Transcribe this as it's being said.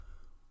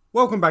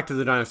Welcome back to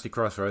the Dynasty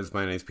Crossroads.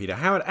 My name is Peter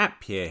Howard at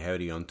Pierre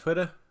Howdy on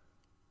Twitter.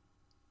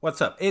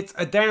 What's up? It's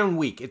a down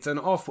week. It's an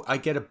off. I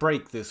get a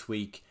break this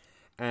week.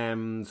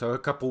 So a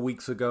couple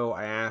weeks ago,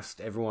 I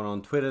asked everyone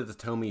on Twitter to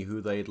tell me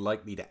who they'd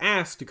like me to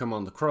ask to come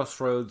on the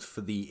Crossroads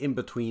for the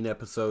in-between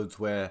episodes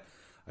where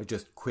I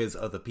just quiz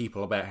other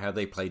people about how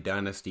they play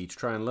Dynasty to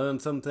try and learn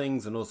some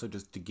things, and also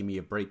just to give me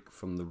a break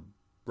from the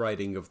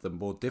writing of the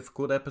more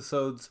difficult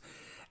episodes.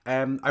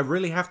 I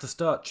really have to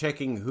start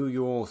checking who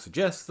you all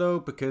suggest, though,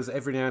 because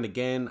every now and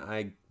again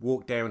I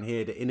walk down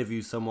here to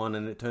interview someone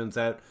and it turns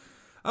out,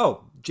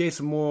 oh,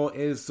 Jason Moore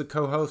is the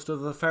co-host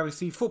of the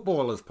Fantasy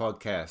Footballers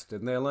podcast,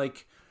 and they're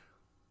like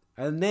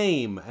a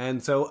name.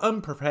 And so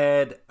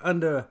unprepared,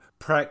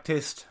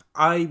 under-practiced,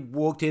 I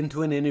walked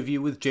into an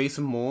interview with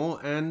Jason Moore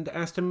and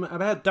asked him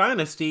about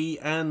Dynasty,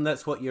 and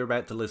that's what you're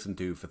about to listen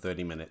to for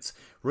 30 minutes.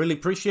 Really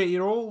appreciate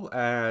you all.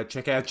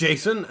 Check out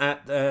Jason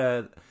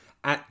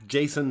at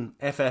Jason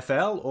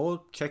FFL,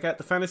 or check out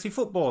the Fantasy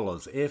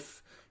Footballers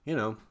if,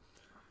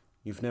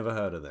 you've never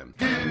heard of them.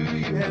 Do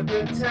you have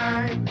the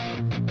time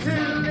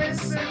to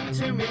listen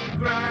to me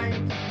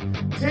grind?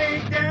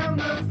 Take down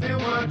the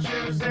film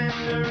watchers and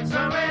nerds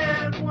all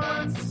at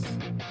once.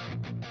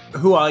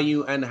 Who are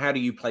you and how do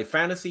you play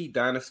Fantasy,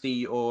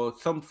 Dynasty, or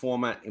some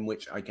format in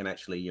which I can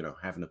actually,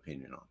 have an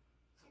opinion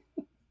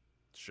on?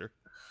 Sure.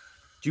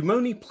 Do you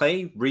only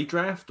play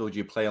Redraft, or do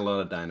you play a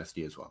lot of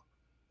Dynasty as well?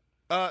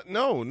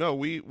 No.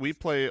 We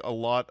play a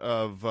lot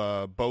of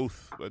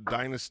both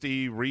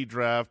Dynasty,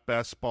 Redraft,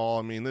 Best Ball.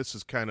 I mean, this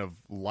is kind of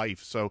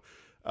life. So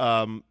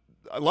I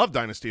love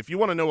Dynasty. If you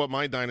want to know what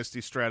my Dynasty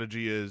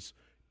strategy is,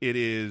 it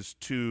is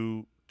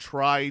to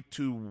try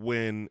to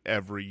win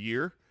every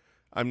year.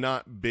 I'm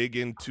not big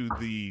into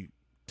the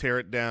tear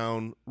it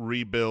down,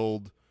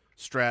 rebuild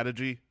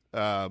strategy.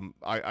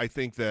 I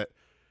think that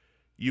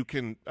you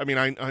can. I mean,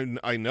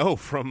 I know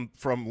from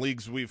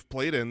leagues we've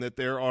played in that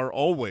there are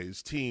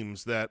always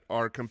teams that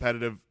are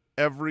competitive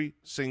every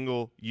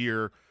single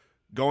year,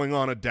 going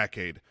on a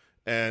decade,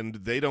 and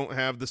they don't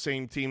have the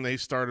same team they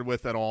started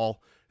with at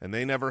all, and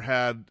they never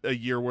had a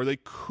year where they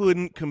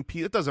couldn't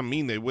compete. It doesn't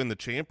mean they win the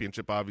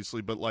championship,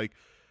 obviously, but like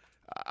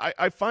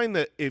I find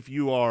that if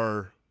you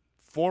are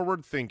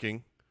forward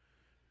thinking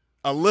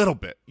a little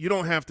bit, you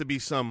don't have to be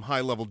some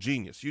high level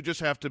genius. You just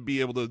have to be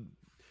able to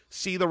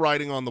see the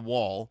writing on the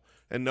wall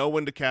and know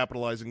when to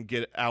capitalize and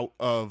get out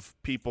of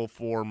people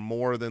for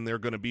more than they're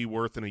going to be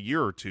worth in a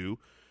year or two.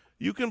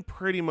 You can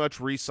pretty much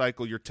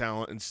recycle your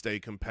talent and stay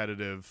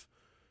competitive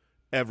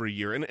every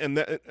year.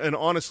 And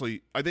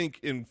honestly, I think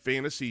in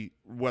fantasy,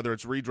 whether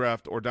it's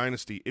redraft or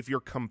dynasty, if you're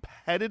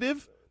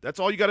competitive, that's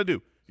all you got to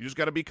do. You just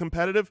got to be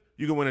competitive.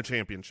 You can win a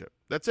championship.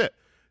 That's it.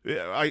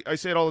 I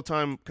say it all the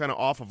time, kind of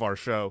off of our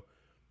show.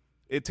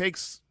 It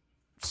takes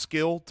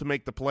skill to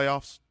make the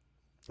playoffs,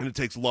 and it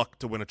takes luck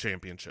to win a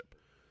championship.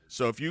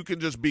 So if you can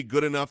just be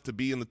good enough to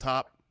be in the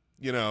top,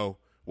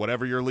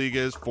 whatever your league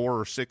is, 4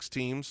 or 6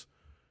 teams,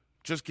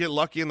 just get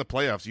lucky in the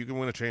playoffs. You can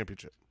win a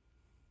championship.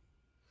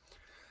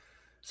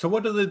 So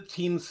what do the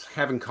teams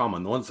have in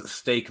common, the ones that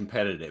stay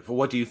competitive? Or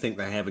what do you think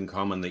they have in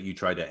common that you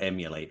try to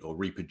emulate or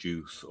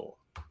reproduce? Or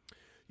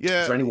is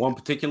there any one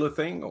particular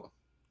thing? Or?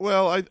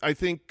 Well, I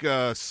think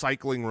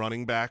cycling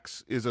running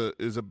backs is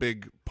a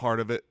big part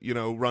of it.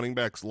 Running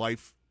backs'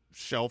 life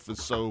shelf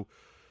is so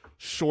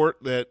short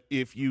that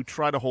if you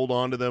try to hold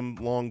on to them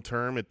long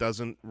term, it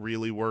doesn't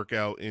really work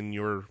out in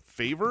your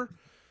favor.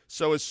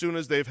 So as soon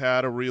as they've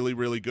had a really,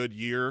 really good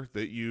year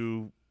that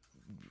you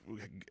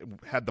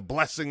had the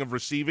blessing of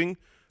receiving,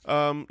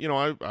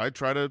 I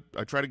try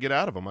to get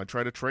out of them. I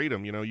try to trade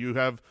them. You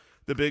have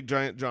the big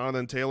giant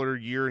Jonathan Taylor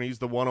year, and he's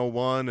the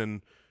 101,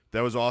 and that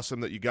was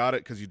awesome that you got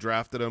it because you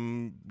drafted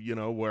him,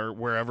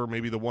 wherever,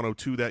 maybe the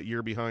 102 that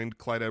year behind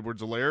Clyde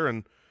Edwards-Helaire,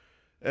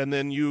 and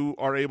then you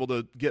are able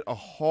to get a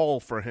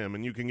haul for him,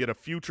 and you can get a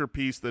future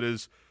piece that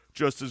is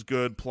just as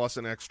good plus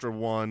an extra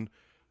one,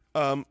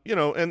 and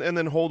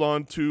then hold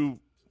on to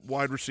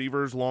wide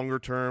receivers longer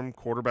term,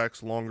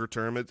 quarterbacks longer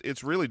term.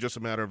 It's really just a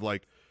matter of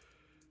like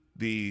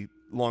the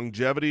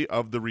longevity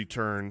of the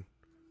return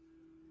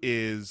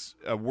is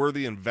a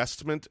worthy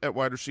investment at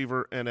wide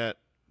receiver and at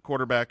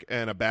quarterback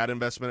and a bad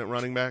investment at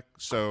running back.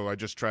 So I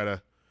just try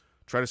to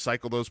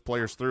cycle those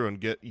players through and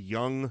get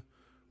young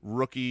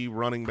rookie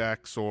running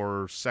backs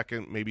or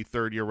second, maybe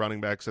third year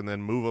running backs, and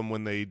then move them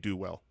when they do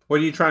well. What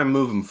do you try and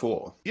move them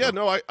for? Yeah,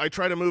 no, I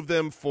try to move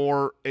them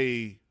for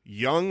a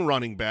young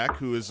running back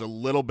who is a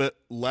little bit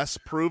less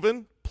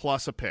proven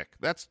plus a pick.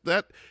 That's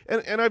that.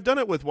 And I've done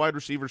it with wide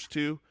receivers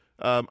too.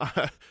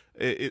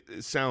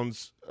 It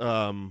sounds,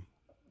 kind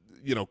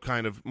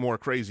of more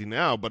crazy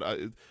now, but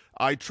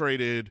I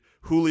traded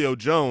Julio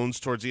Jones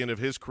towards the end of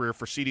his career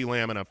for CeeDee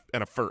Lamb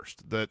and a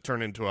first that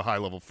turned into a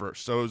high-level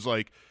first. So it was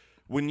like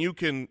when you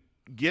can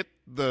get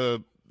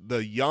the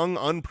young,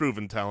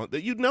 unproven talent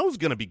that is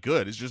going to be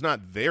good, it's just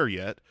not there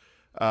yet,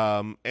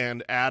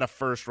 and add a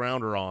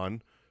first-rounder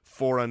on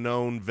for a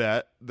known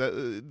vet,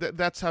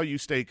 that's how you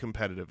stay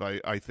competitive,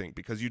 I think,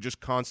 because you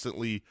just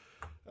constantly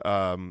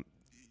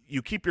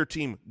you keep your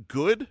team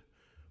good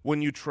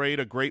when you trade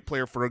a great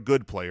player for a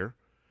good player,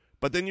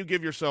 but then you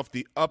give yourself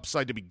the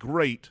upside to be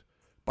great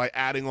by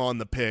adding on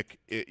the pick.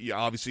 You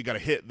obviously got to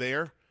hit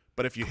there,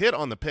 but if you hit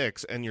on the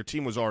picks and your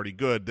team was already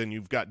good, then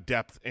you've got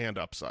depth and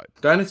upside.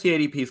 Dynasty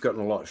ADP's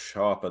gotten a lot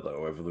sharper,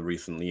 though, over the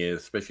recent years,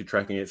 especially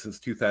tracking it since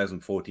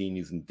 2014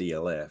 using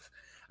DLF.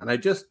 And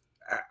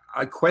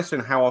I question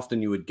how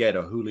often you would get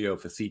a Julio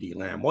for CD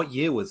Lamb. What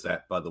year was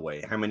that, by the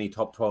way? How many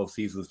top 12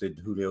 seasons did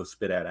Julio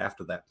spit out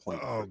after that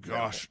point? Oh,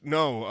 gosh.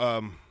 No,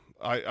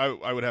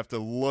 I would have to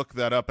look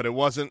that up, but it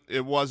wasn't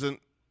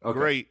okay.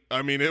 Great.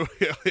 I mean,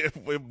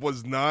 it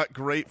was not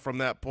great from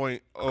that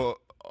point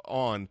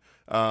on.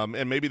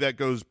 And maybe that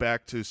goes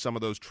back to some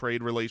of those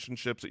trade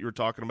relationships that you were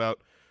talking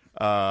about.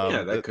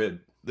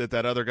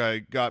 That other guy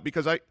got.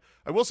 Because I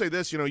will say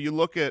this, you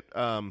look at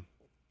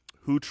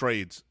who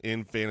trades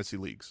in fantasy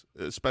leagues,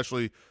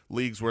 especially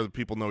leagues where the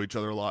people know each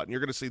other a lot, and you're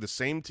going to see the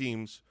same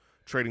teams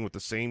trading with the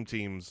same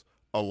teams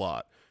a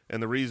lot.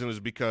 And the reason is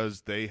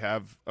because they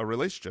have a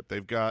relationship.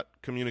 They've got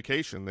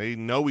communication. They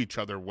know each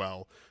other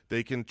well.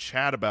 They can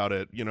chat about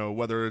it,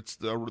 whether it's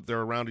they're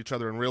around each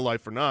other in real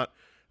life or not.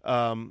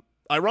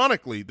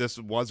 Ironically, this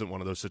wasn't one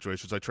of those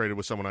situations. I traded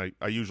with someone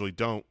I usually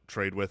don't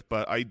trade with,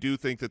 but I do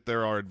think that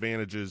there are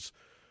advantages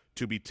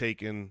to be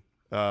taken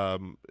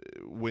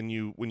when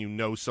you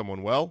know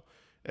someone well,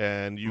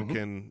 and you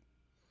can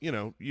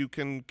you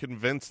can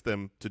convince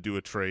them to do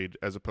a trade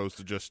as opposed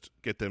to just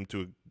get them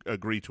to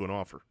agree to an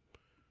offer.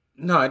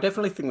 No, I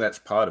definitely think that's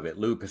part of it.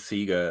 Lou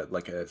Pasiga,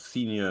 like a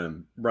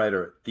senior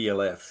writer at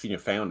DLF, senior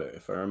founder,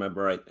 if I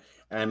remember right,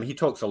 he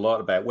talks a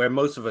lot about where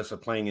most of us are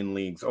playing in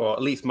leagues, or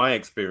at least my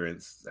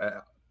experience.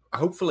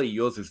 Hopefully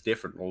yours is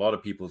different. A lot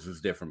of people's is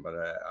different, but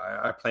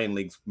I play in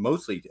leagues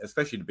mostly,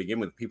 especially to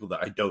begin with, people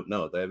that I don't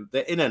know.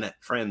 They're internet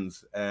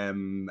friends.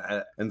 And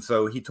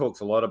so he talks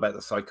a lot about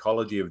the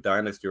psychology of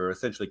Dynasty, or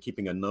essentially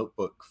keeping a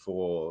notebook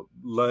for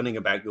learning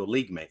about your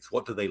league mates.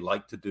 What do they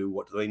like to do?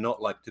 What do they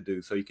not like to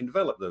do? So you can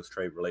develop those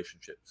trade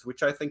relationships,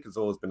 which I think has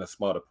always been a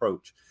smart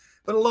approach.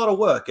 But a lot of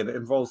work, and it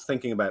involves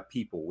thinking about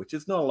people, which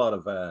is not a lot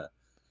of...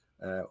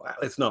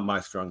 it's not my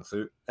strong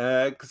suit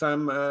because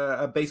I'm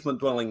a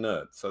basement-dwelling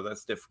nerd, so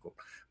that's difficult.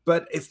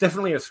 But it's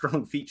definitely a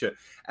strong feature.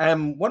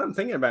 What I'm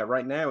thinking about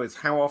right now is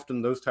how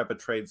often those type of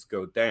trades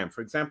go down.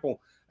 For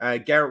example,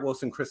 Garrett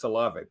Wilson, Chris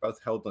Olave,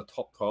 both held the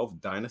top 12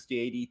 Dynasty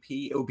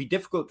ADP. It would be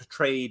difficult to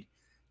trade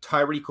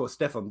Tyreek or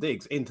Stephon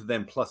Diggs into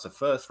them plus a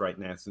first right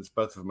now, since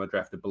both of them are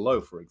drafted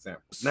below, for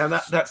example. Now,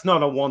 that's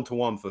not a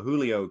one-to-one for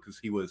Julio because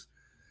he was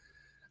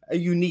a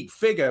unique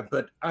figure,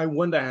 but I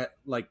wonder,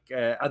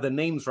 are the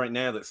names right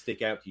now that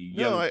stick out to you,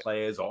 young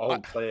players or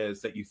old players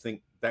that you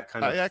think that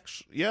kind of?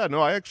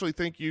 I actually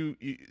think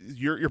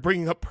you're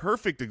bringing up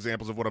perfect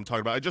examples of what I'm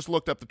talking about. I just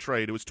looked up the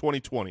trade. It was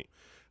 2020.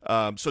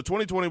 So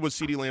 2020 was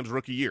CeeDee Lamb's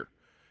rookie year.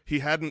 He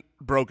hadn't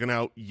broken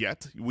out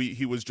yet.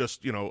 He was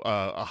just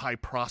a high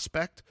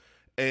prospect,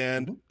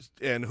 and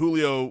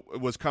Julio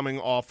was coming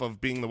off of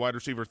being the wide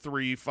receiver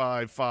 3,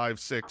 5, 5,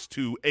 6,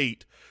 2,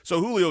 8. So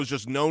Julio is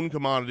just known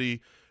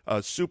commodity. A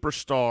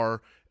superstar,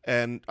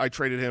 and I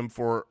traded him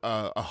for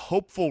a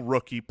hopeful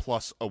rookie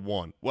plus a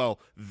 1. Well,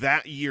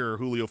 that year,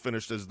 Julio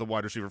finished as the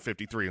wide receiver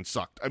 53 and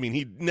sucked. I mean,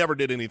 he never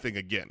did anything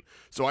again.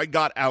 So I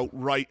got out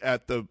right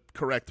at the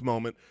correct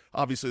moment.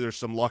 Obviously, there's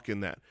some luck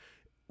in that.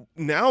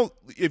 Now,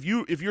 if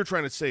you're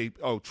trying to say,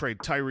 trade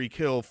Tyreek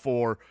Hill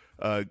for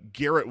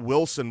Garrett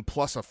Wilson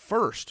plus a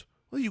first,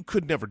 well, you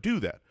could never do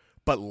that.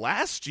 But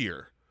last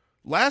year,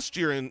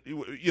 and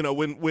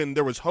when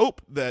there was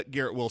hope that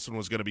Garrett Wilson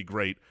was going to be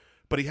great,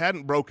 but he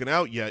hadn't broken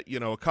out yet,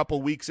 a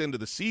couple weeks into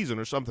the season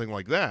or something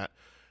like that.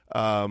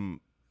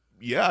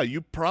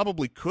 You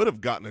probably could have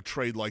gotten a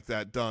trade like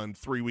that done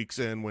 3 weeks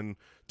in when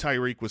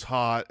Tyreek was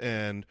hot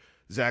and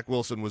Zach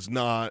Wilson was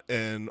not,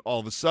 and all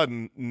of a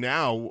sudden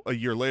now a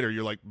year later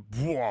you're like,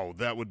 whoa,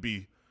 that would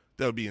be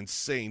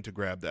insane to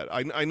grab that.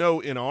 I know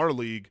in our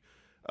league,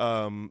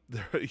 early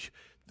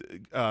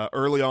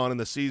on in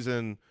the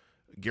season,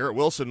 Garrett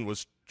Wilson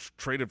was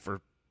traded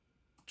for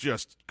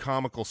just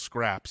comical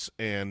scraps,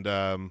 and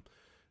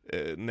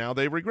now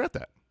they regret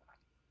that.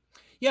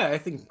 Yeah, I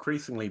think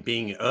increasingly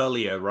being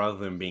earlier rather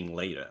than being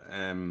later.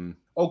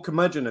 Old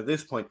curmudgeon at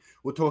this point,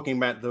 we're talking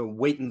about the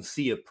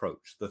wait-and-see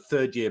approach, the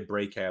third-year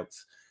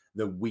breakouts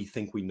that we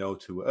think we know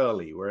too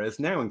early. Whereas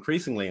now,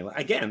 increasingly,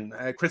 again,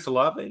 Chris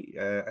Olave,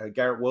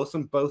 Garrett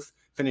Wilson, both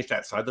finished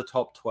outside the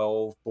top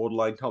 12,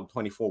 borderline top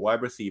 24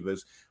 wide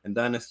receivers, and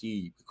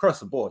Dynasty across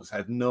the board has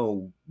had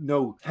no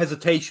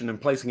hesitation in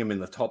placing him in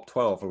the top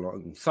 12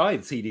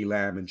 alongside CeeDee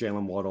Lamb and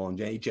Jalen Waddle and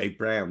A.J.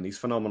 Brown. These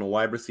phenomenal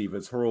wide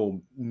receivers who are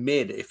all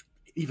mid,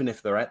 even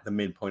if they're at the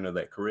midpoint of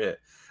their career.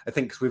 I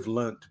think because we've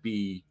learned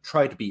to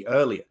try to be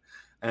earlier,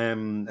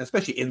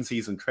 especially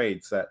in-season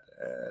trades,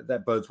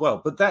 that bodes well.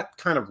 But that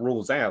kind of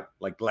rules out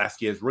like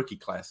last year's rookie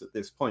class at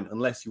this point,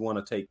 unless you want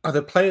to take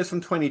other players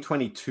from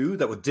 2022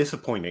 that were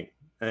disappointing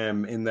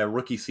in their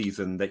rookie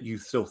season that you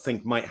still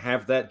think might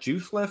have that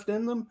juice left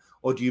in them,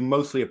 or do you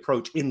mostly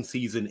approach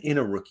in-season in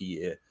a rookie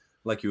year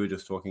like you were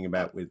just talking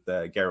about with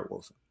Garrett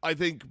Wilson? I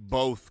think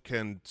both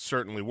can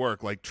certainly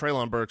work. Like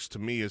Treylon Burks to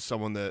me is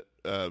someone that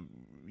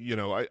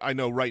I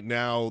know right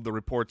now the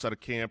reports out of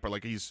camp are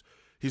like he's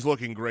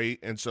looking great,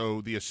 and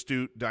so the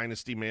astute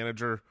Dynasty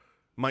manager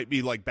might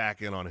be like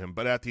back in on him.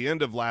 But at the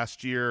end of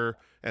last year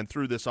and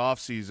through this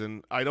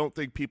offseason, I don't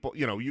think people,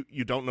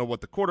 you don't know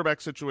what the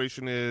quarterback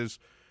situation is.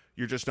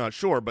 You're just not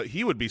sure. But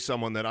he would be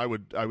someone that I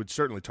would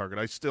certainly target.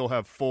 I still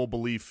have full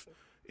belief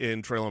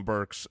in Treylon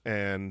Burks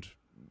and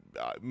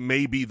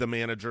maybe the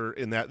manager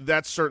in that.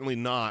 That's certainly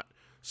not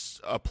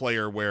a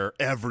player where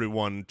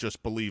everyone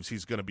just believes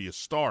he's going to be a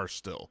star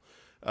still.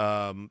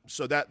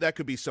 So that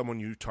could be someone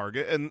you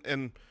target.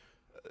 And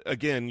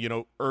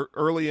again,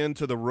 early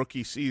into the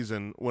rookie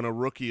season, when a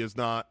rookie is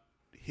not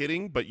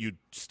hitting, but you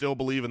still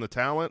believe in the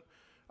talent,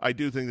 I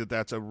do think that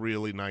that's a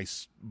really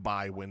nice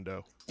buy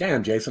window.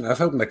 Damn, Jason, I was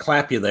hoping to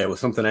clap you there with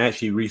something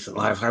actually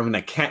recently. I was hoping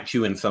to catch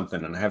you in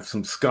something and have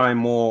some Sky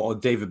Moore or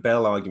David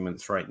Bell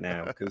arguments right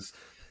now, because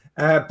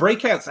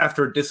breakouts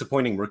after a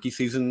disappointing rookie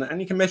season,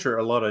 and you can measure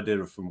a lot of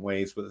different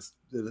ways, but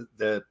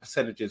the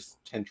percentages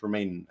tend to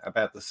remain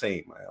about the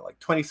same. Like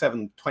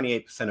 27,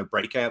 28% of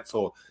breakouts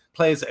or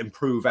players that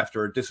improve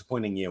after a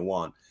disappointing year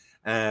one.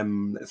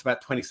 It's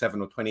about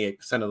 27 or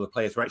 28% of the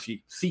players who are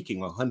actually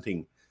seeking or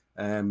hunting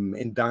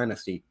in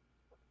Dynasty.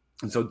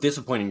 And so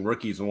disappointing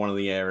rookies are one of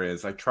the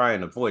areas I try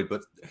and avoid.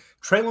 But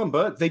Treylon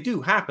Burks, they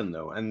do happen,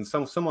 though. And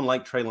someone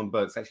like Treylon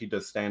Burks actually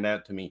does stand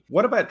out to me.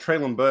 What about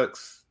Treylon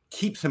Burks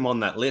keeps him on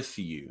that list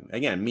for you?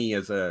 Again, me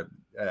as a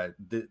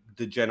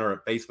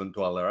degenerate basement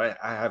dweller,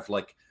 I have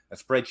like a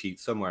spreadsheet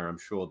somewhere, I'm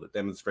sure, that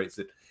demonstrates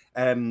it.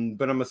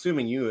 But I'm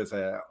assuming you as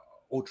a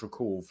ultra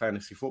cool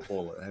fantasy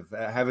footballer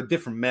have a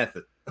different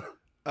method.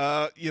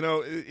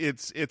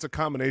 It's a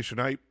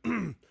combination.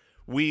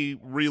 We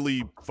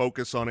really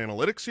focus on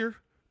analytics here,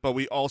 but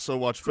we also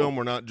watch film.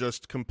 We're not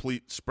just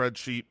complete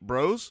spreadsheet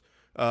bros.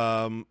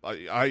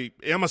 I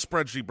am a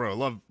spreadsheet bro.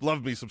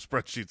 Love me some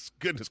spreadsheets.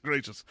 Goodness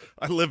gracious,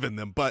 I live in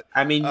them. But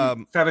I mean,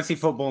 fantasy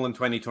football in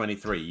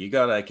 2023, you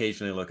gotta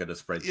occasionally look at a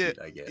spreadsheet.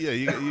 Yeah, I guess. Yeah,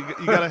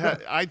 you gotta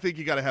have. I think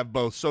you gotta have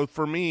both. So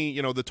for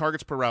me, the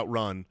targets per route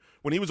run.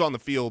 When he was on the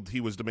field, he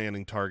was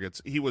demanding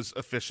targets. He was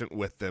efficient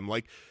with them.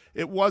 Like,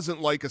 it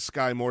wasn't like a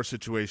Sky Moore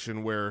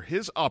situation where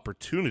his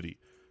opportunity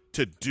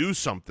to do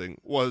something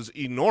was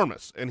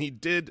enormous, and he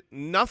did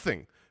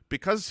nothing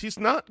because he's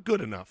not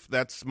good enough.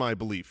 That's my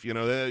belief.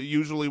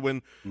 Usually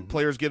when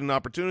players get an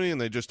opportunity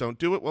and they just don't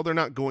do it, well, they're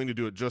not going to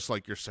do it, just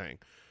like you're saying.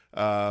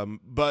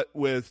 But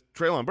with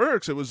Treylon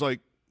Burks, it was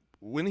like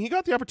when he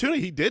got the opportunity,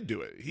 he did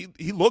do it.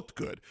 He looked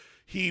good.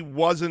 He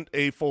wasn't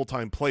a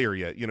full-time player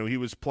yet. He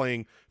was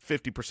playing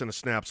 50% of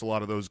snaps a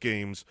lot of those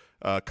games,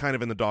 kind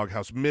of in the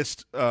doghouse.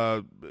 Missed,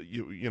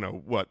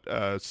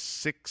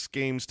 6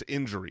 games to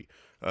injury.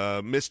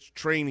 Missed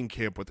training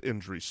camp with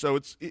injuries. So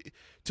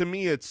to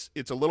me, it's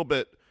a little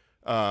bit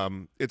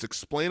it's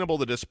explainable,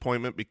 the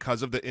disappointment,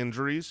 because of the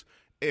injuries.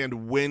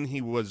 And when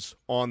he was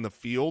on the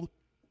field,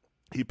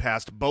 he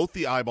passed both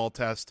the eyeball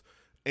test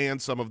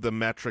and some of the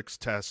metrics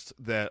tests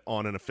that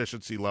on an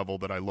efficiency level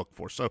that I look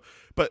for. So,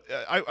 but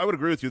I would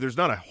agree with you. There's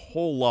not a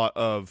whole lot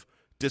of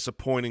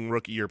disappointing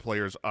rookie year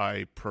players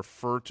I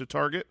prefer to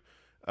target.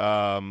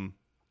 And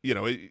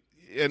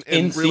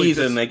in really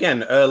season,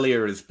 again,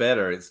 earlier is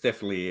better. It's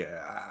definitely,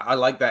 I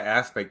like that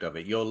aspect of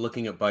it. You're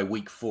looking at by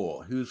week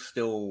 4, who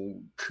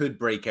still could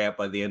break out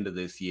by the end of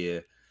this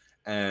year,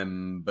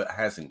 but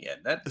hasn't yet.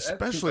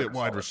 Especially at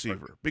wide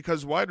receiver,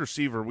 because wide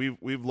receiver,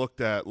 we've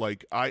looked at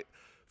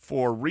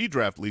for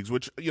redraft leagues,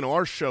 which,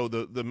 our show,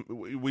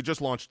 we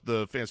just launched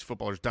the Fantasy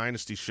Footballers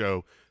Dynasty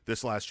show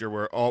this last year,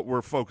 where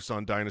we're focused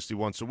on Dynasty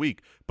once a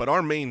week. But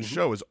our main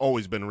show has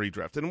always been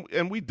redraft.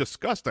 And we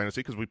discuss Dynasty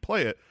because we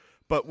play it,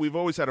 but we've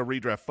always had a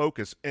redraft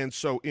focus. And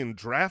so in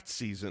draft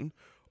season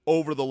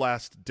over the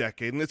last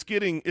decade, and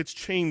it's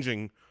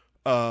changing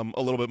a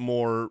little bit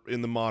more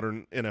in the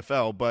modern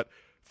NFL, but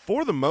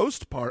for the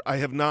most part, I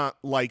have not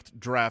liked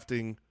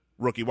drafting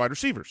rookie wide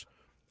receivers.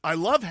 I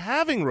love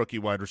having rookie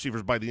wide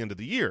receivers by the end of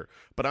the year,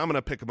 but I'm going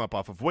to pick them up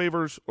off of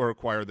waivers or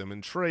acquire them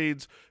in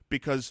trades,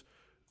 because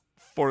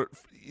for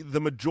the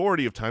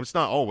majority of times,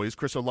 not always,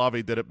 Chris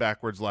Olave did it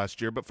backwards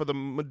last year, but for the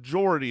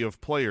majority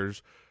of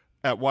players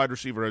at wide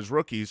receiver as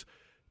rookies,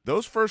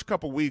 those first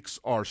couple weeks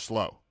are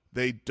slow.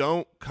 They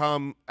don't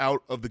come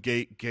out of the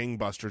gate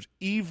gangbusters.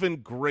 Even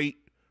great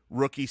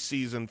rookie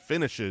season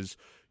finishes,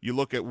 you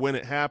look at when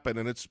it happened,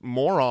 and it's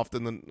more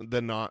often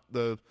than not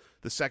the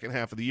second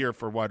half of the year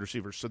for wide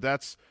receivers. So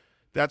that's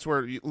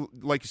where,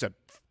 like you said,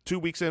 2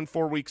 weeks in,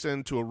 4 weeks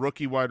into a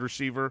rookie wide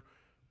receiver,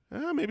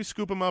 maybe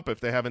scoop them up if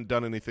they haven't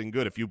done anything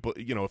good. If you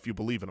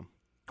believe in them.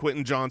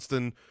 Quentin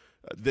Johnston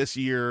this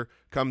year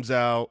comes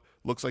out,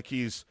 looks like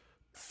he's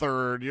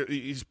third.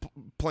 He's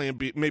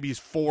playing, maybe he's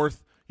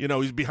fourth.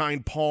 He's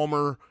behind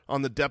Palmer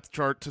on the depth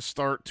chart to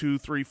start 2,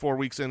 3, 4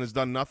 weeks in, has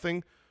done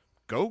nothing.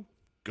 Go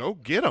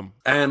get him.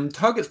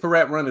 Targets per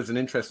route run is an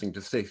interesting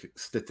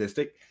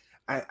statistic.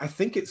 I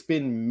think it's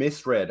been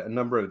misread a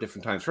number of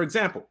different times. For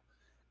example,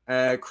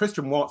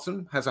 Christian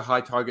Watson has a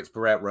high targets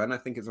per route run. I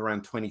think it's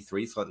around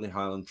 23, slightly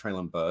higher than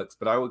Treylon Burks,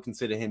 but I would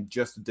consider him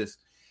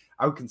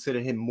I would consider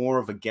him more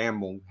of a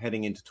gamble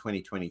heading into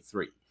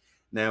 2023.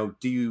 Now,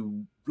 do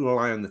you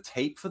rely on the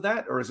tape for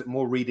that, or is it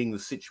more reading the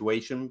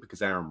situation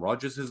because Aaron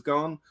Rodgers is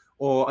gone?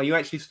 Or are you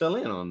actually still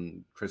in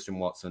on Christian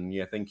Watson?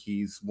 You think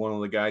he's one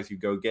of the guys you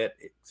go get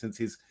since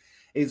his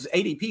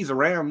ADP's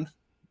around,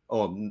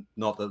 or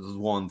not that there's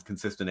one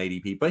consistent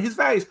ADP, but his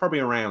value is probably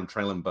around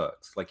Traylon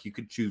Burks. Like you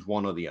could choose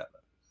one or the other.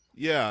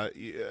 Yeah,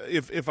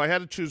 if I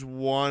had to choose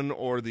one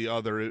or the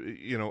other,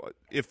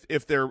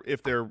 if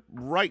they're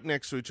right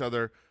next to each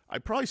other, I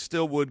probably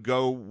still would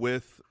go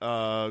with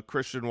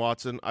Christian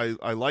Watson.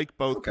 I like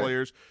both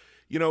players.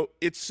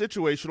 It's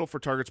situational for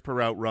targets per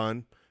route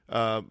run.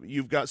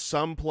 You've got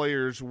some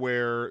players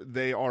where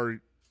they are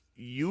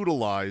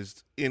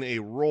utilized in a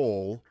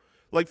role,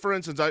 like for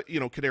instance,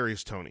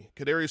 Kadarius Toney.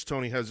 Kadarius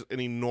Toney has an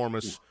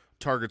enormous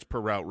targets per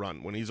route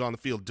run. When he's on the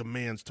field,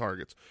 demands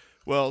targets.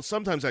 Well,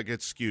 sometimes that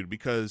gets skewed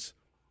because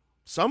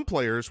some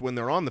players, when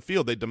they're on the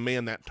field, they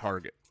demand that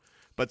target.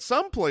 But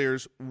some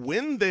players,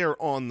 when they're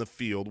on the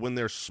field, when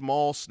they're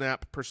small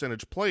snap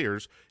percentage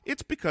players,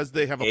 it's because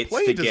they have a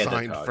play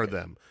designed for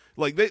them.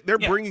 Like they're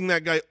bringing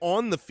that guy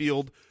on the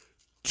field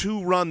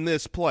to run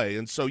this play.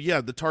 And so,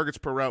 the targets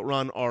per route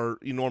run are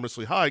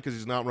enormously high because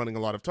he's not running a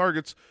lot of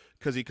targets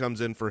because he comes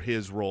in for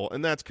his role.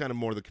 And that's kind of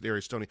more the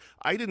Kadarius Toney.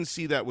 I didn't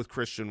see that with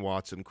Christian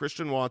Watson.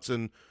 Christian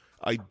Watson,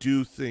 I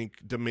do think,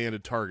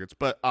 demanded targets.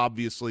 But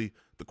obviously,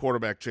 the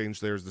quarterback change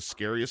there is the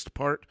scariest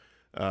part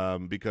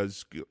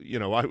because,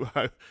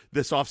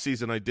 this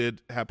offseason I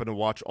did happen to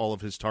watch all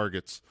of his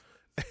targets.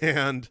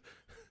 And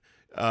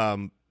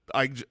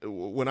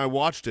when I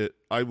watched it,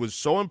 I was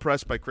so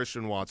impressed by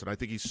Christian Watson. I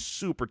think he's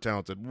super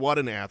talented. What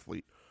an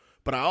athlete.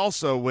 But I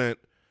also went,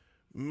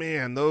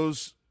 man,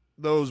 those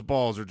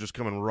balls are just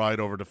coming right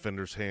over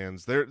defenders'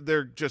 hands.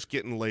 They're just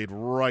getting laid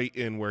right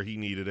in where he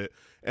needed it.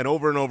 And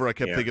over, I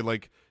kept thinking,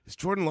 like, is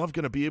Jordan Love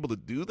going to be able to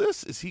do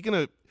this? Is he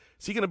going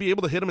to be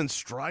able to hit him in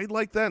stride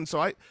like that? And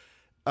so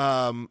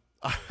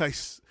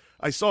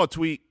I saw a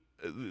tweet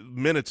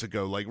minutes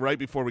ago, like right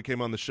before we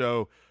came on the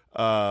show.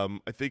 I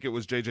think it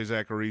was JJ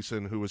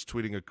Zacharyson who was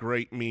tweeting a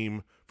great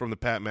meme from the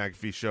Pat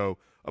McAfee show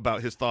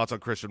about his thoughts on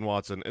Christian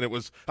Watson. And it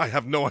was, I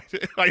have no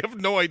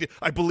idea.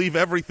 I believe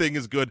everything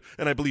is good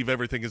and I believe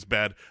everything is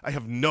bad. I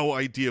have no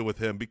idea with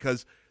him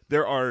because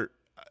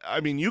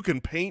you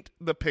can paint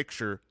the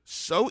picture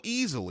so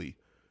easily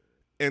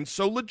and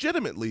so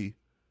legitimately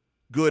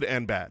good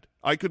and bad.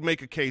 I could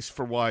make a case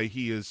for why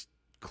he is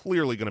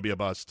clearly going to be a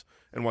bust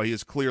and why he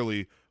is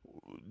clearly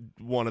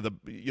one of the,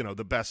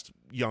 the best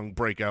young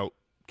breakout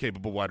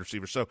capable wide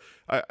receivers. So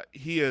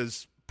he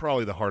is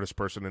probably the hardest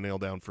person to nail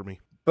down for me.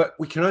 But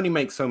we can only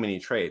make so many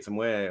trades, and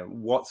where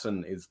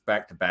Watson is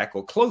back-to-back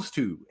or close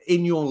to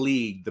in your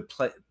league,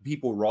 the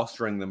people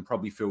rostering them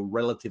probably feel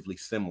relatively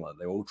similar.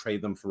 They all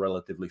trade them for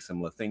relatively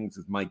similar things,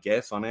 is my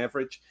guess on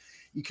average.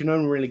 You can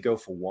only really go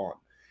for one.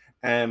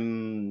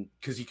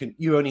 Because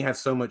you only have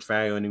so much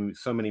value and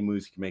so many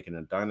moves you can make in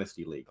a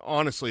dynasty league.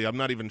 Honestly, I'm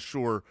not even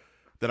sure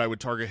that I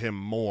would target him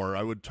more.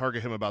 I would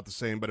target him about the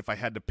same, but if I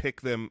had to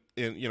pick them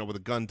with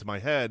a gun to my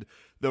head,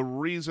 the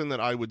reason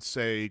that I would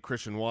say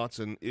Christian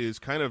Watson is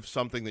kind of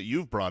something that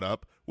you've brought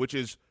up, which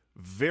is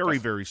very,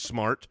 very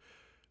smart,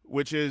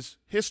 which is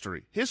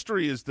history.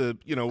 History is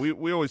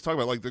we always talk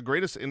about, like, the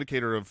greatest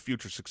indicator of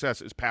future success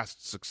is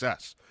past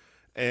success.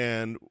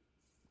 And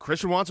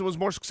Christian Watson was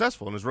more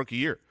successful in his rookie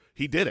year.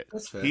 He did it.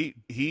 That's fair.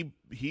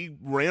 He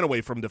ran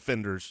away from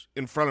defenders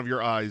in front of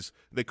your eyes.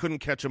 They couldn't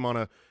catch him on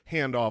a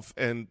handoff,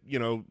 and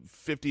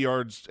 50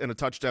 yards and a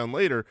touchdown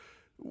later,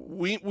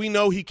 we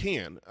know he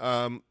can.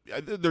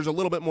 There's a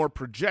little bit more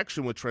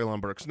projection with Traylon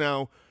Burks.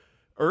 Now,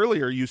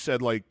 earlier you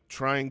said, like,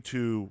 trying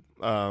to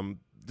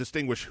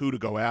distinguish who to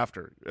go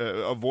after,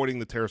 avoiding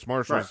the Terrace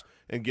Marshalls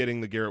and getting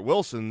the Garrett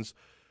Wilsons.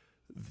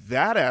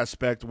 That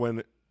aspect,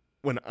 when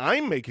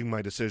I'm making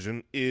my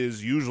decision,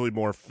 is usually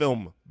more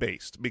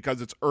film-based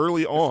because it's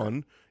early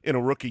on in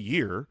a rookie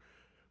year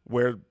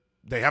where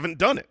they haven't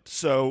done it.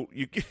 So,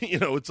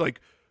 it's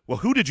like, well,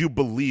 who did you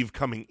believe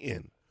coming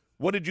in?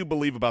 What did you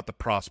believe about the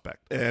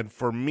prospect? And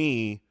for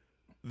me,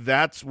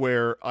 that's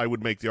where I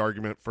would make the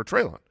argument for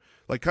Traylon.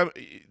 Like,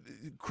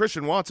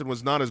 Christian Watson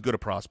was not as good a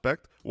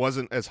prospect,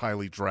 wasn't as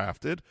highly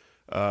drafted.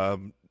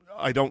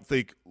 I don't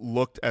think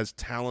looked as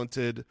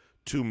talented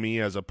to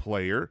me as a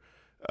player.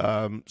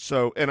 And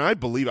I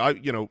believe I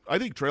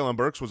think Traylon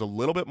Burks was a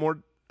little bit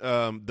more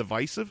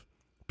divisive.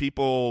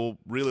 People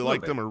really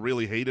liked him or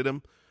really hated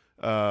him.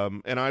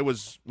 And I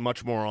was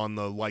much more on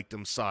the liked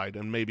him side,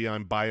 and maybe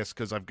I'm biased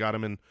because I've got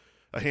him in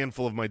a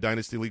handful of my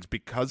dynasty leagues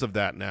because of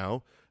that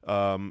now.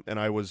 And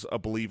I was a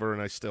believer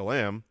and I still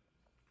am.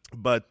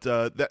 But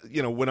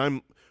when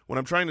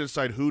I'm trying to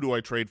decide who do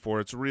I trade for,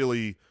 it's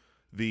really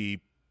the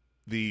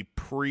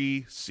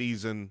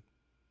pre-season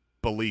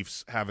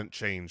beliefs haven't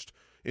changed.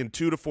 In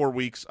 2 to 4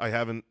 weeks, I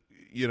haven't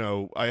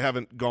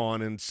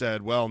gone and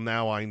said, well,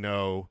 now I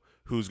know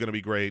who's going to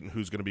be great and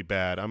who's going to be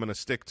bad. I'm going to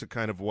stick to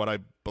kind of what I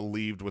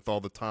believed with all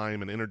the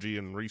time and energy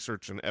and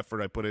research and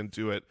effort I put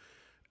into it.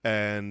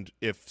 And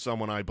if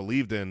someone I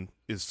believed in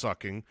is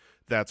sucking,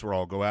 that's where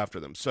I'll go after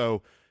them.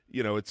 So,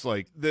 it's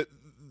like that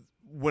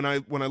when I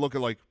look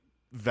at, like,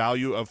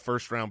 value of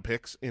first-round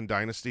picks in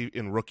Dynasty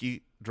in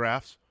rookie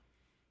drafts,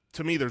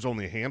 to me, there's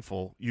only a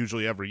handful,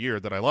 usually every year,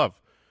 that I love.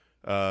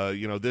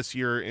 This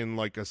year in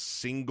like a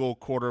single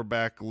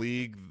quarterback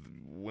league,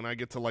 when I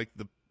get to like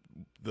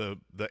the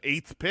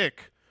 8th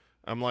pick,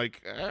 I'm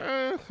like,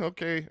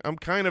 okay, I'm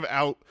kind of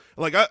out.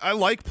 Like I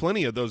like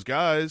plenty of those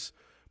guys,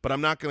 but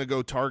I'm not going to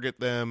go target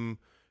them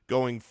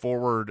going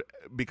forward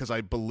because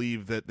I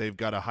believe that they've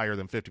got a higher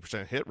than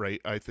 50% hit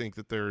rate. I think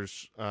that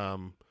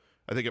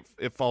I think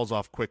it falls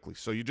off quickly.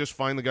 So you just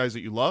find the guys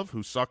that you love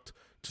who sucked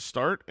to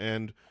start,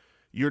 and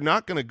you're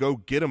not going to go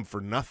get them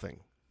for nothing.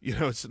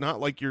 It's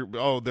not like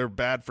they're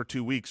bad for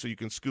 2 weeks so you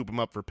can scoop them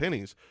up for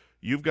pennies.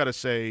 You've got to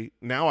say,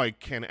 now I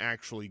can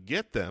actually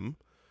get them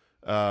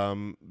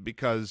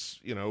because,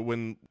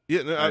 when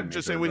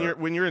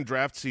you're in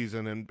draft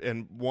season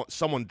and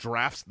someone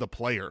drafts the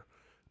player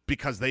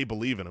because they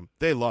believe in them,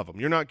 they love them.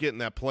 You're not getting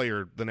that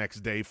player the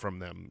next day from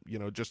them.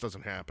 It just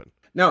doesn't happen.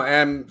 No,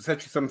 it's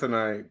actually something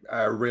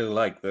I really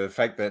like. The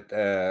fact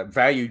that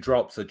value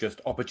drops are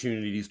just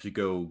opportunities to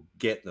go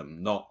get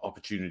them, not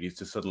opportunities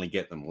to suddenly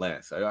get them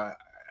less.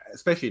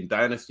 Especially in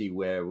Dynasty,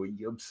 where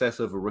we obsess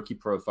over rookie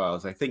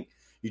profiles, I think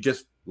you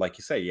just, like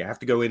you say, you have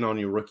to go in on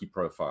your rookie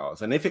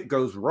profiles. And if it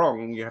goes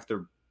wrong, you have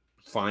to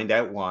find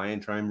out why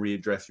and try and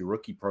readdress your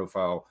rookie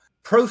profile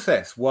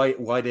process.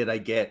 Why did I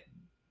get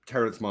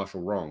Terrence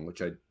Marshall wrong,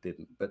 which I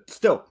didn't? But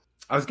still,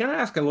 I was going to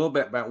ask a little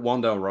bit about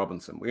Wan'Dale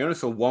Robinson. We only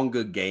saw one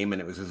good game,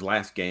 and it was his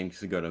last game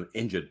because he got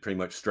injured pretty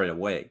much straight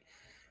away.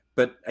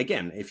 But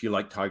again, if you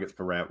like targets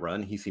per route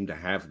run, he seemed to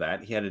have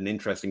that. He had an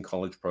interesting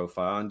college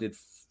profile and did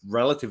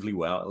relatively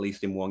well, at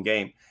least in one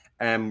game.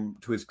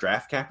 To his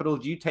draft capital,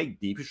 do you take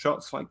deeper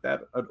shots like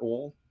that at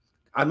all?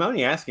 I'm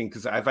only asking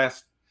because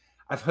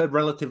I've heard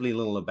relatively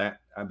little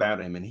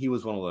about him, and he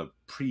was one of the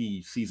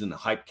preseason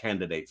hype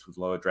candidates with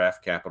lower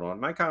draft capital,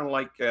 and I kind of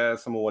like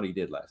some of what he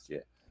did last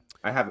year.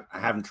 I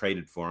haven't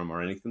traded for him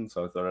or anything,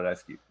 so I thought I'd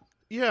ask you.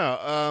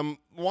 Yeah,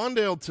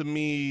 Wan'Dale to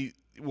me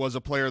was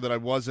a player that I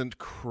wasn't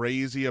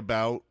crazy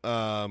about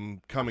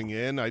coming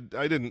in. I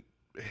didn't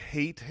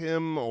hate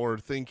him or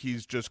think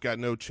he's just got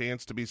no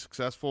chance to be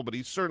successful, but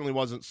he certainly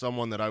wasn't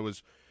someone that I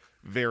was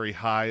very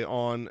high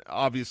on.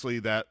 Obviously,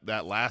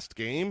 that last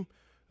game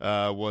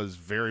was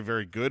very,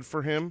 very good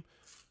for him.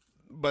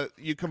 But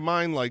you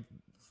combine,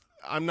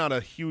 I'm not a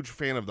huge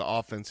fan of the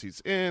offense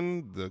he's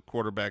in, the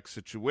quarterback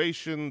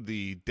situation,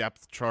 the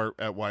depth chart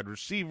at wide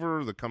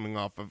receiver, the coming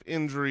off of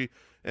injury,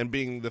 and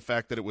being the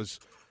fact that it was,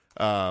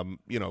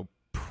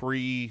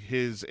 pre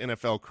his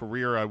NFL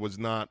career, I was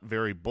not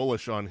very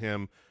bullish on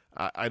him.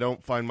 I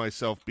don't find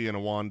myself being a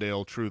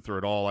Wan'Dale truther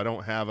at all. I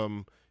don't have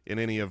him in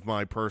any of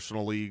my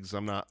personal leagues.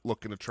 I'm not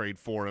looking to trade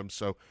for him,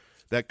 so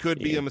that could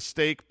be a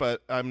mistake.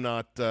 But I'm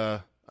not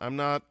a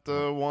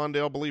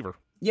Wan'Dale believer.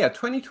 Yeah,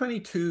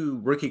 2022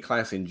 rookie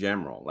class in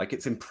general,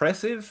 it's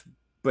impressive,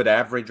 but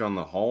average on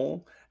the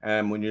whole.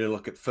 When you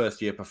look at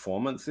first-year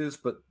performances,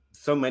 but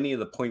so many of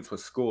the points were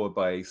scored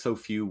by so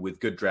few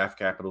with good draft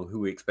capital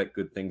who expect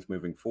good things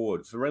moving forward.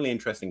 It's a really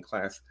interesting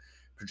class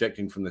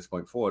projecting from this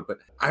point forward, but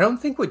I don't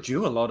think we're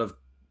due a lot of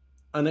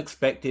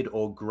unexpected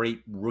or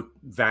great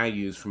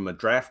values from a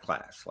draft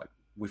class.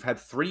 We've had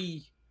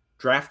 3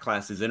 draft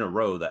classes in a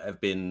row that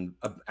have been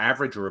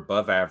average or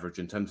above average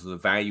in terms of the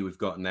value we've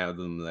gotten out of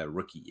them in their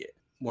rookie year.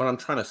 What I'm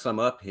trying to sum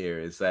up here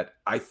is that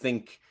I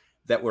think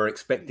that we're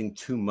expecting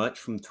too much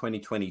from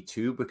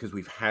 2022 because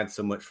we've had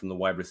so much from the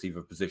wide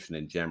receiver position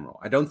in general.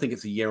 I don't think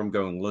it's a year I'm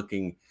going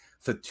looking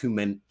for too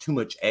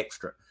much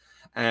extra.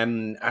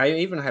 I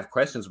even have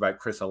questions about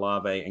Chris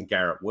Olave and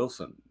Garrett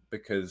Wilson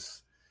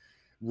because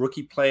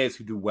rookie players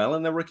who do well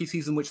in their rookie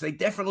season, which they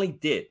definitely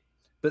did,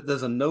 but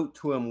there's a note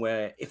to them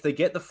where if they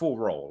get the full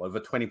role of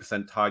a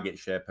 20% target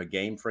share per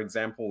game, for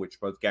example,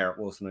 which both Garrett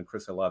Wilson and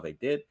Chris Olave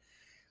did,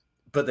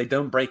 but they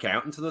don't break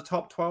out into the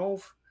top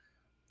 12,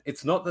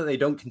 it's not that they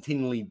don't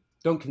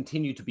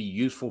continue to be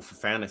useful for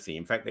fantasy.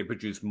 In fact, they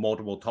produce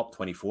multiple top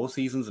 24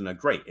 seasons and are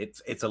great.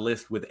 It's a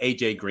list with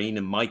AJ Green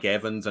and Mike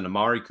Evans and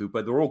Amari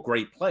Cooper. They're all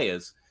great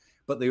players,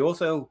 but they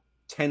also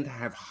tend to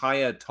have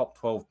higher top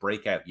 12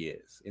 breakout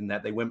years in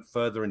that they went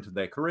further into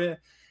their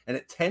career. And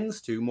it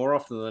tends to, more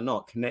often than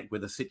not, connect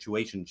with a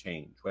situation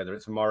change, whether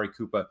it's Amari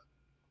Cooper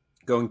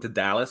going to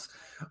Dallas,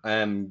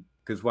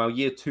 because while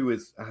year 2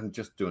 is, I'm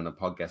just doing a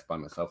podcast by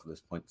myself at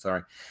this point,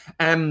 sorry.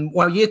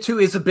 While year 2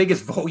 is the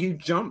biggest volume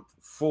jump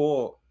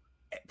for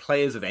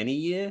players of any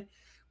year,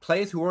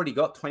 players who already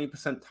got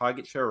 20%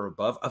 target share or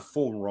above, a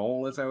full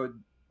role, as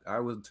I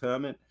would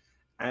term it,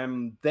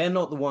 they're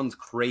not the ones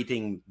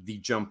creating the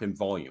jump in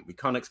volume. We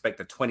can't expect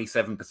a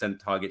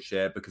 27% target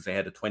share because they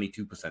had a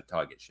 22%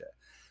 target share.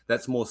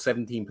 That's more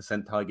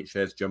 17% target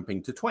shares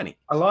jumping to 20.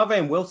 Olave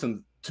and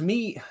Wilson, to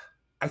me,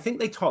 I think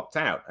they topped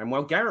out. And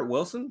while Garrett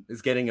Wilson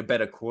is getting a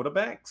better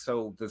quarterback,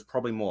 so there's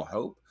probably more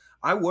hope,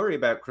 I worry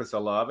about Chris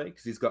Olave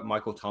because he's got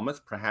Michael Thomas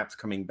perhaps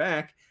coming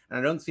back, and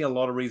I don't see a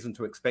lot of reason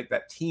to expect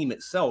that team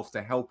itself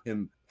to help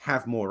him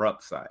have more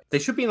upside. They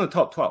should be in the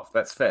top 12,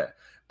 that's fair,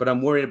 but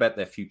I'm worried about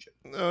their future.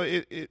 No,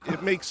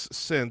 it makes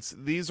sense.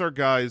 These are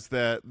guys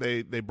that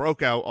they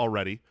broke out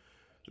already.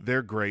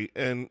 they're great.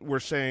 And we're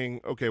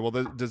saying, okay, well,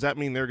 does that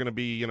mean they're going to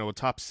be, a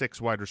top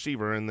 6 wide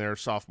receiver in their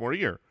sophomore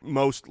year?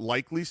 Most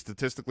likely,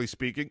 statistically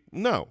speaking,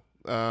 no.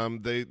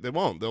 They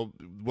won't.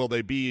 Will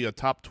they be a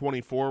top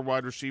 24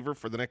 wide receiver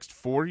for the next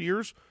 4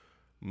 years?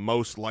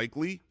 Most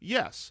likely,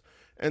 yes.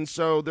 And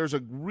so there's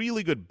a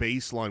really good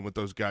baseline with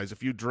those guys.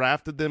 If you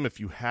drafted them, if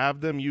you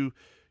have them, you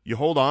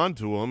hold on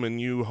to them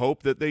and you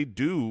hope that they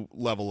do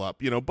level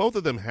up. Both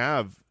of them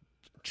have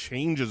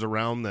changes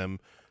around them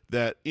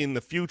that in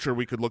the future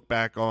we could look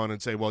back on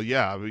and say, well,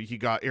 yeah, he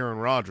got Aaron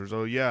Rodgers.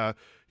 Oh, yeah,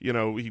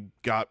 he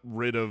got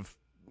rid of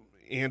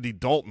Andy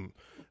Dalton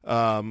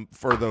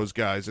for those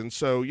guys. And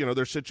so,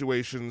 their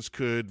situations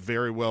could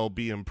very well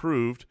be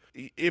improved.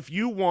 If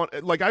you want,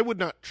 I would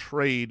not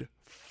trade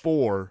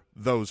for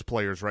those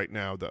players right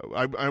now, though.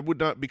 I would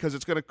not, because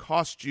it's going to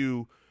cost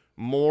you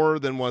more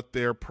than what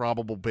their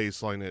probable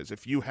baseline is.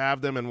 If you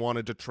have them and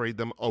wanted to trade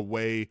them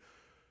away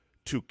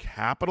to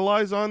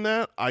capitalize on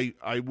that,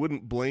 I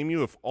wouldn't blame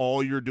you if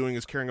all you're doing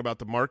is caring about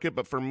the market.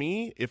 But for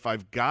me, if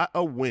I've got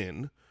a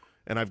win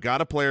and I've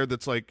got a player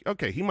that's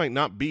okay, he might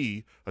not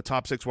be a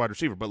top 6 wide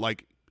receiver, but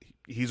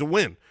he's a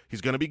win. He's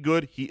going to be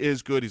good. He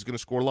is good. He's going to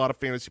score a lot of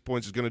fantasy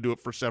points. He's going to do it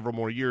for several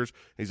more years.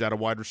 He's at a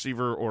wide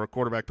receiver or a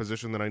quarterback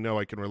position that I know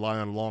I can rely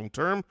on long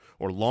term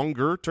or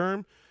longer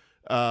term.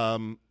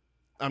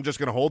 I'm just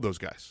going to hold those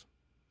guys.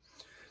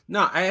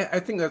 No, I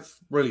think that's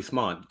really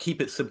smart.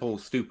 Keep it simple,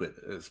 stupid,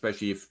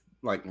 especially if,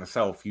 like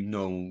myself, you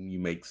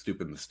make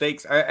stupid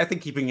mistakes. I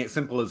think keeping it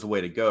simple is the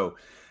way to go.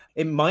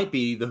 It might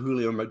be the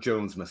Julio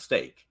Jones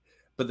mistake,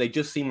 but they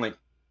just seem like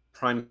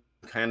prime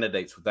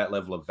candidates with that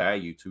level of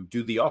value to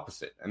do the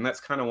opposite. And that's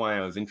kind of why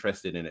I was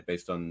interested in it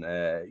based on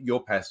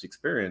your past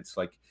experience.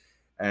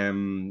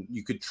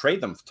 You could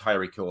trade them for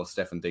Tyreek Hill or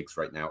Stefan Diggs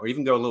right now, or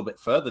even go a little bit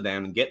further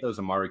down and get those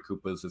Amari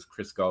Coopers, as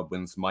Chris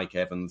Godwins, Mike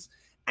Evans,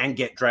 and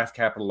get draft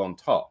capital on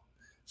top.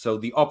 So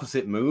the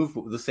opposite move,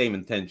 but with the same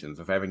intentions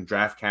of having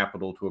draft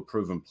capital to a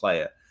proven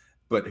player,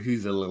 but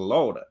who's a little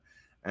older.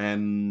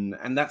 And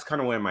that's kind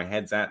of where my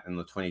head's at in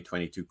the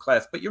 2022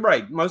 class. But you're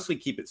right, mostly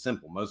keep it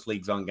simple. Most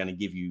leagues aren't going to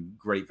give you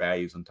great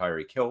values on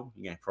Tyreek Hill.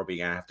 You're probably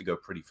going to have to go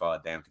pretty far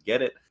down to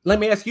get it. Let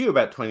me ask you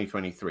about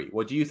 2023.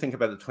 What do you think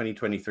about the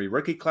 2023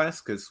 rookie class?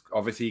 Because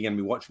obviously you're going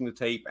to be watching the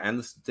tape and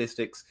the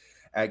statistics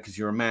because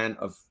you're a man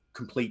of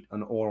complete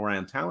and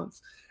all-around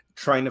talents,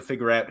 trying to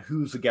figure out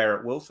who's a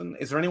Garrett Wilson.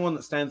 Is there anyone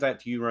that stands out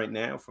to you right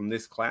now from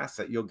this class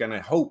that you're going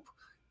to hope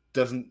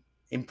doesn't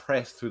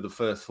impress through the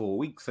first 4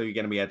 weeks, so you're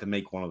going to be able to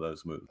make one of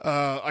those moves?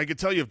 I could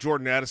tell you if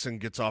Jordan Addison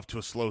gets off to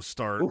a slow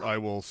start, I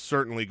will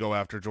certainly go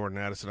after Jordan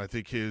Addison. I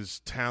think his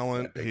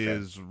talent,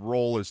 his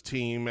role, his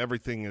team,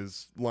 everything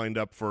is lined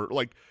up for,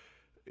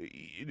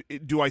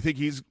 do I think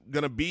he's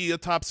going to be a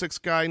top 6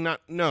 guy?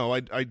 No,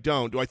 I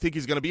don't. Do I think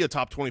he's going to be a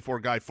top 24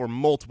 guy for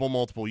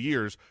multiple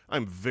years?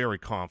 I'm very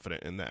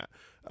confident in that.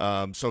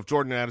 So if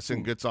Jordan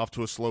Addison gets off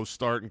to a slow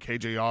start and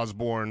KJ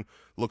Osborne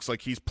looks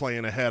like he's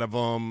playing ahead of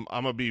him,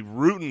 I'm going to be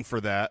rooting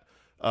for that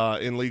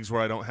in leagues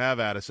where I don't have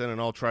Addison, and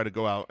I'll try to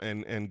go out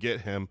and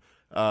get him.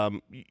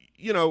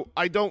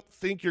 I don't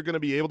think you're going to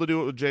be able to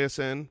do it with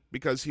JSN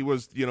because he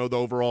was, the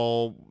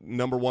overall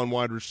number 1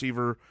 wide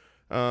receiver.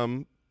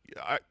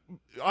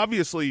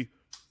 Obviously,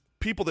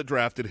 people that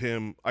drafted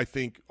him, I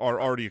think, are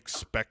already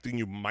expecting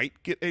you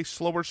might get a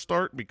slower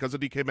start because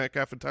of DK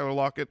Metcalf and Tyler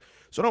Lockett.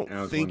 So I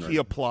don't think he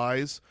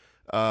applies.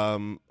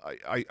 I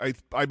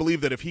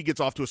believe that if he gets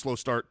off to a slow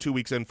start 2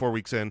 weeks in, 4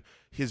 weeks in,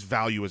 his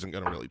value isn't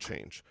going to really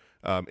change.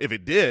 If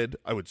it did,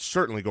 I would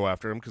certainly go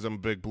after him because I'm a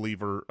big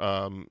believer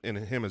in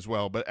him as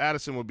well. But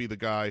Addison would be the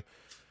guy.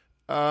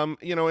 And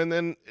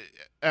then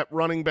at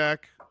running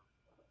back,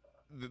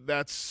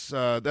 that's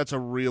a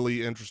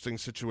really interesting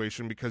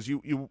situation because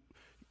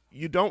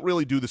you don't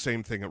really do the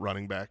same thing at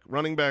running back.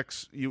 Running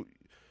backs, you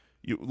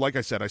like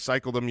I said, I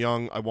cycle them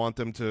young. I want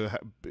them to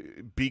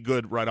be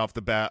good right off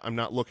the bat. I'm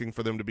not looking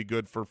for them to be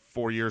good for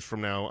 4 years from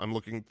now. I'm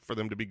looking for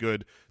them to be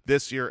good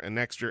this year and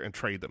next year and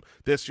trade them.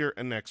 This year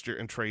and next year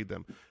and trade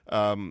them.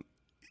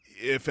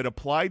 If it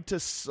applied to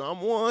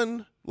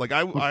someone,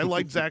 I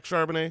like Zach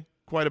Charbonnet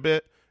quite a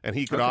bit, and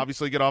he could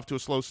obviously get off to a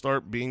slow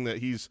start, being that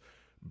he's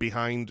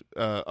behind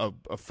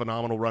a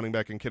phenomenal running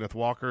back in Kenneth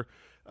Walker.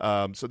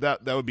 So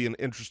that would be an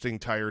interesting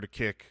tire to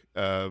kick.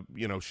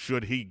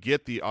 Should he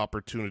get the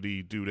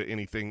opportunity due to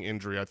anything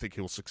injury, I think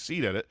he'll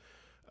succeed at it.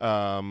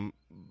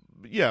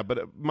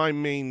 But my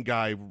main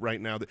guy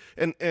right now,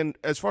 and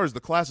as far as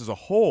the class as a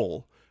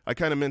whole, I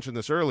kind of mentioned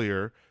this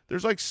earlier,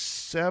 there's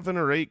 7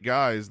 or 8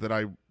 guys that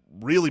I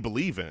really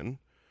believe in.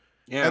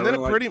 Yeah, and then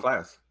it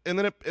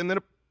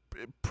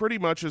pretty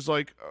much is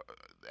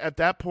at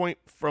that point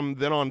from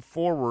then on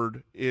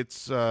forward,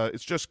 it's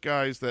just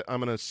guys that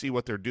I'm going to see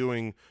what they're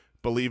doing,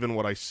 believe in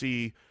what I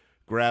see,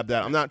 grab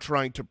that. I'm not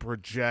trying to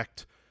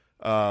project.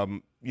 I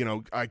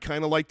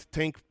kind of like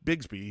Tank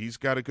Bigsby. He's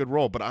got a good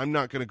role, but I'm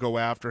not going to go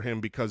after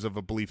him because of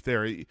a belief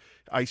there.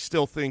 I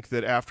still think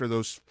that after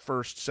those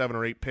first 7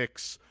 or 8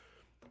 picks,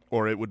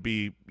 or it would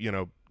be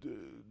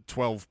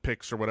 12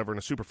 picks or whatever in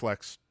a super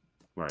flex,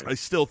 right. I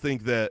still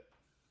think that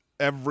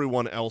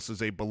everyone else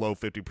is a below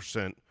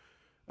 50%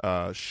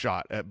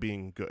 shot at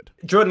being good.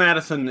 Jordan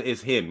Addison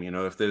is him.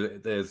 If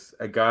there's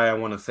a guy I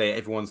want to say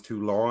everyone's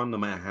too low on, no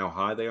matter how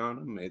high they are on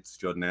him, it's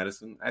Jordan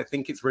Addison. I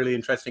think it's really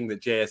interesting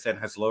that JSN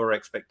has lower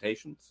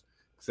expectations.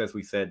 Because as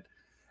we said,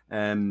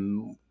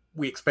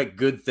 we expect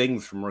good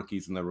things from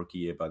rookies in their rookie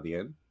year by the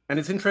end. And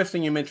it's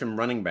interesting you mentioned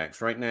running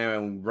backs. Right now,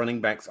 running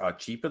backs are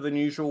cheaper than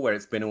usual, where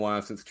it's been a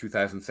while since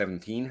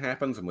 2017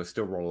 happens, and we're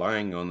still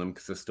relying on them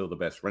because they're still the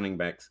best running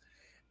backs.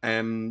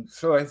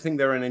 So I think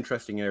they're an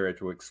interesting area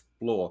to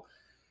explore.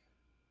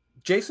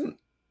 Jason,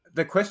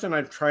 the question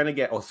I'm trying to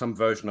get, or some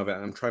version of it,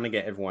 I'm trying to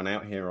get everyone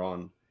out here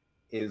on,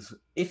 is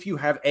if you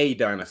have a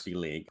Dynasty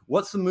League,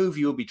 what's the move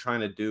you'll be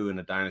trying to do in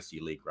a Dynasty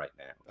League right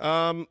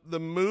now?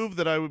 The move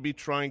that I would be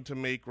trying to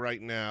make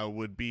right now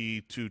would be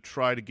to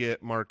try to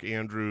get Mark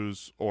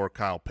Andrews or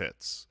Kyle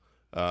Pitts,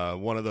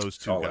 one of those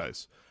two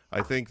guys.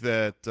 I think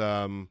that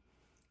Travis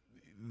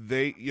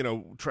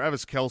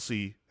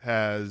Kelce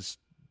has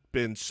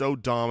been so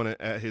dominant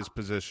at his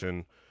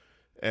position,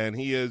 and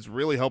he has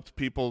really helped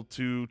people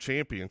to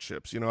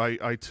championships.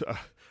 I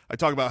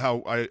talk about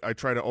how I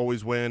try to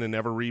always win and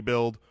never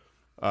rebuild.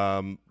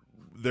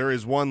 There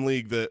is one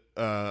league that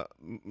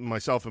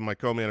myself and my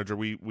co-manager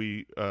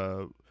we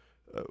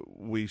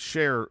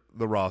share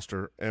the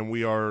roster, and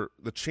we are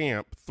the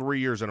champ 3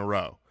 years in a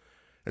row.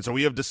 And so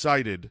we have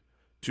decided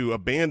to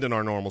abandon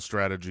our normal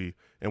strategy,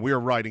 and we are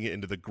riding it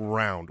into the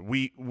ground.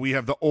 We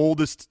have the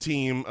oldest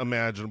team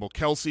imaginable.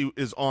 Kelce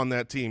is on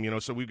that team,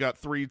 so we've got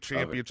 3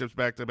 championships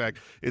back to back.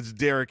 It's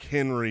Derrick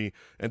Henry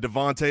and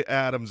Devontae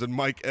Adams and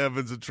Mike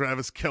Evans and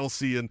Travis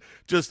Kelce and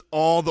just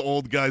all the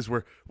old guys.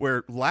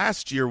 Where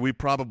last year we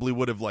probably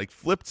would have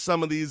flipped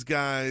some of these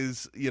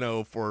guys,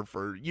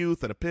 for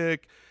youth and a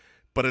pick.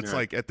 But it's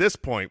at this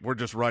point, we're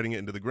just riding it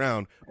into the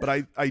ground.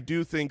 But I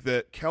do think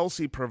that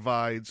Kelce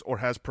provides or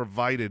has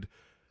provided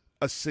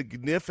a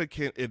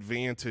significant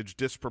advantage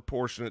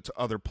disproportionate to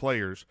other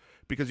players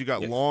because you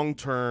got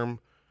long-term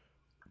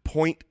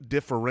point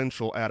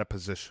differential at a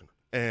position.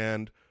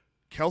 And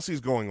Kelce's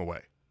going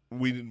away.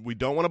 We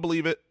don't want to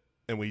believe it,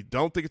 and we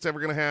don't think it's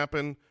ever going to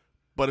happen,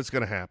 but it's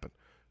going to happen.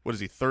 What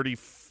is he,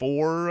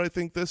 34, I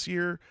think, this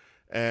year?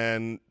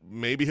 And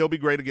maybe he'll be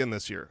great again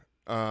this year.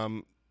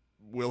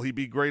 Will he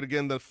be great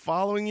again the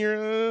following year?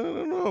 I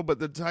don't know, but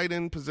the tight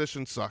end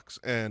position sucks.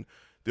 And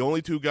the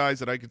only 2 guys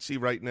that I could see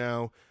right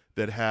now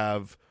that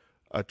have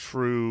a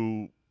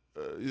true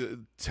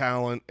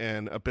talent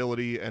and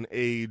ability and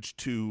age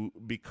to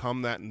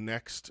become that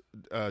next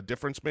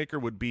difference maker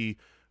would be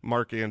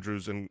Mark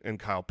Andrews and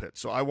Kyle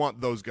Pitts. So I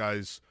want those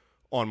guys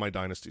on my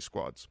Dynasty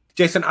squads.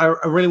 Jason, I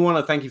really want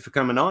to thank you for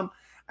coming on.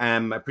 I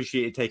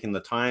appreciate you taking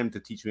the time to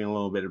teach me a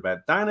little bit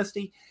about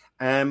Dynasty.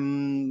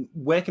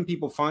 Where can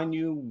people find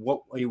you?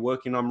 What are you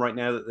working on right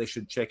now that they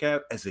should check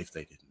out, as if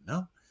they didn't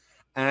know?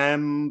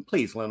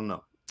 Please let them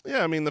know.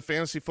 Yeah, the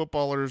Fantasy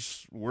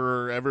Footballers,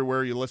 we're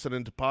everywhere you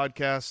listen to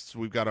podcasts.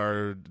 We've got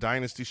our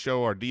Dynasty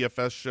show, our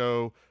DFS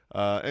show,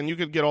 and you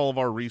can get all of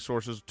our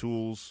resources,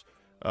 tools,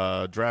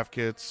 draft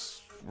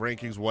kits,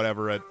 rankings,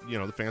 whatever at,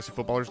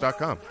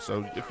 thefantasyfootballers.com.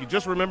 So if you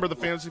just remember the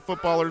Fantasy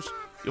Footballers,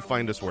 you'll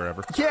find us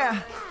wherever.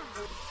 Yeah.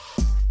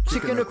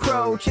 Chicken or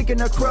crow,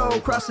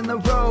 crossing the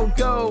road,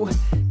 go.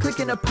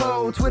 Clicking a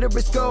poll, Twitter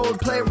is gold,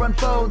 player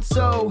unfold,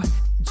 so.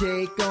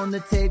 Jake on the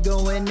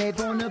table and Nate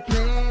on the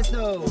plays,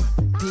 no.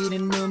 Pete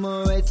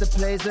enumerates the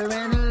plays, they're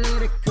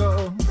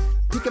analytical.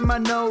 Picking my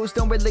nose,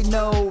 don't really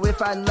know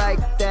if I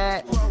like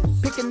that.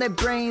 Picking their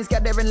brains,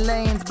 got different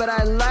lanes, but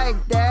I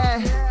like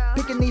that.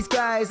 Picking these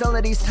guys, all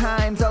of these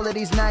times, all of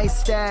these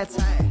nice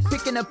stats.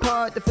 Picking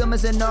apart, the film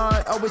is an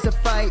art, always a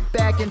fight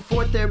back and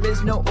forth. There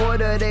is no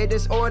order, they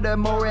disorder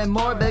more and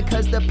more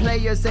because the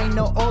players ain't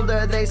no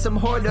older. They some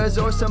hoarders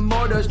or some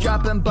mortars,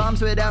 dropping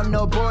bombs without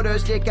no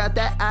borders. Jake got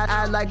that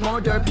I like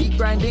mortar, Pete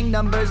grinding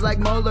numbers like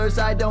molars.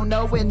 I don't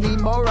know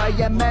anymore, I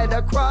am at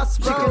a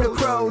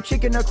crossroads.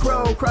 Chicken or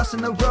crow,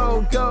 crossing the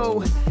road,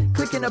 go.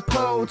 Clicking a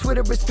poll,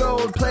 Twitter is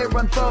gold, player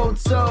unfold,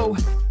 so.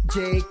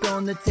 Jake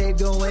on the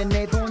table and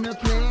Nate on the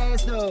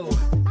plays, no.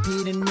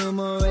 Pete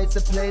enumerates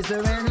the plays,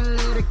 they're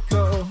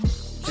analytical.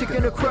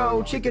 Chicken or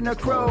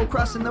crow,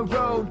 crossing the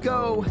road,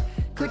 go.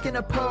 Clicking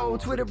a poll,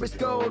 Twitter is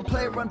gold,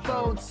 player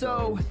unfold,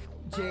 so.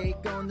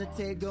 Jake on the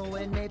table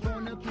and Nate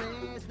on the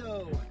plays,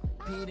 no.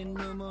 Pete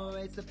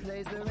enumerates the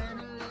plays, they're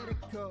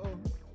analytical.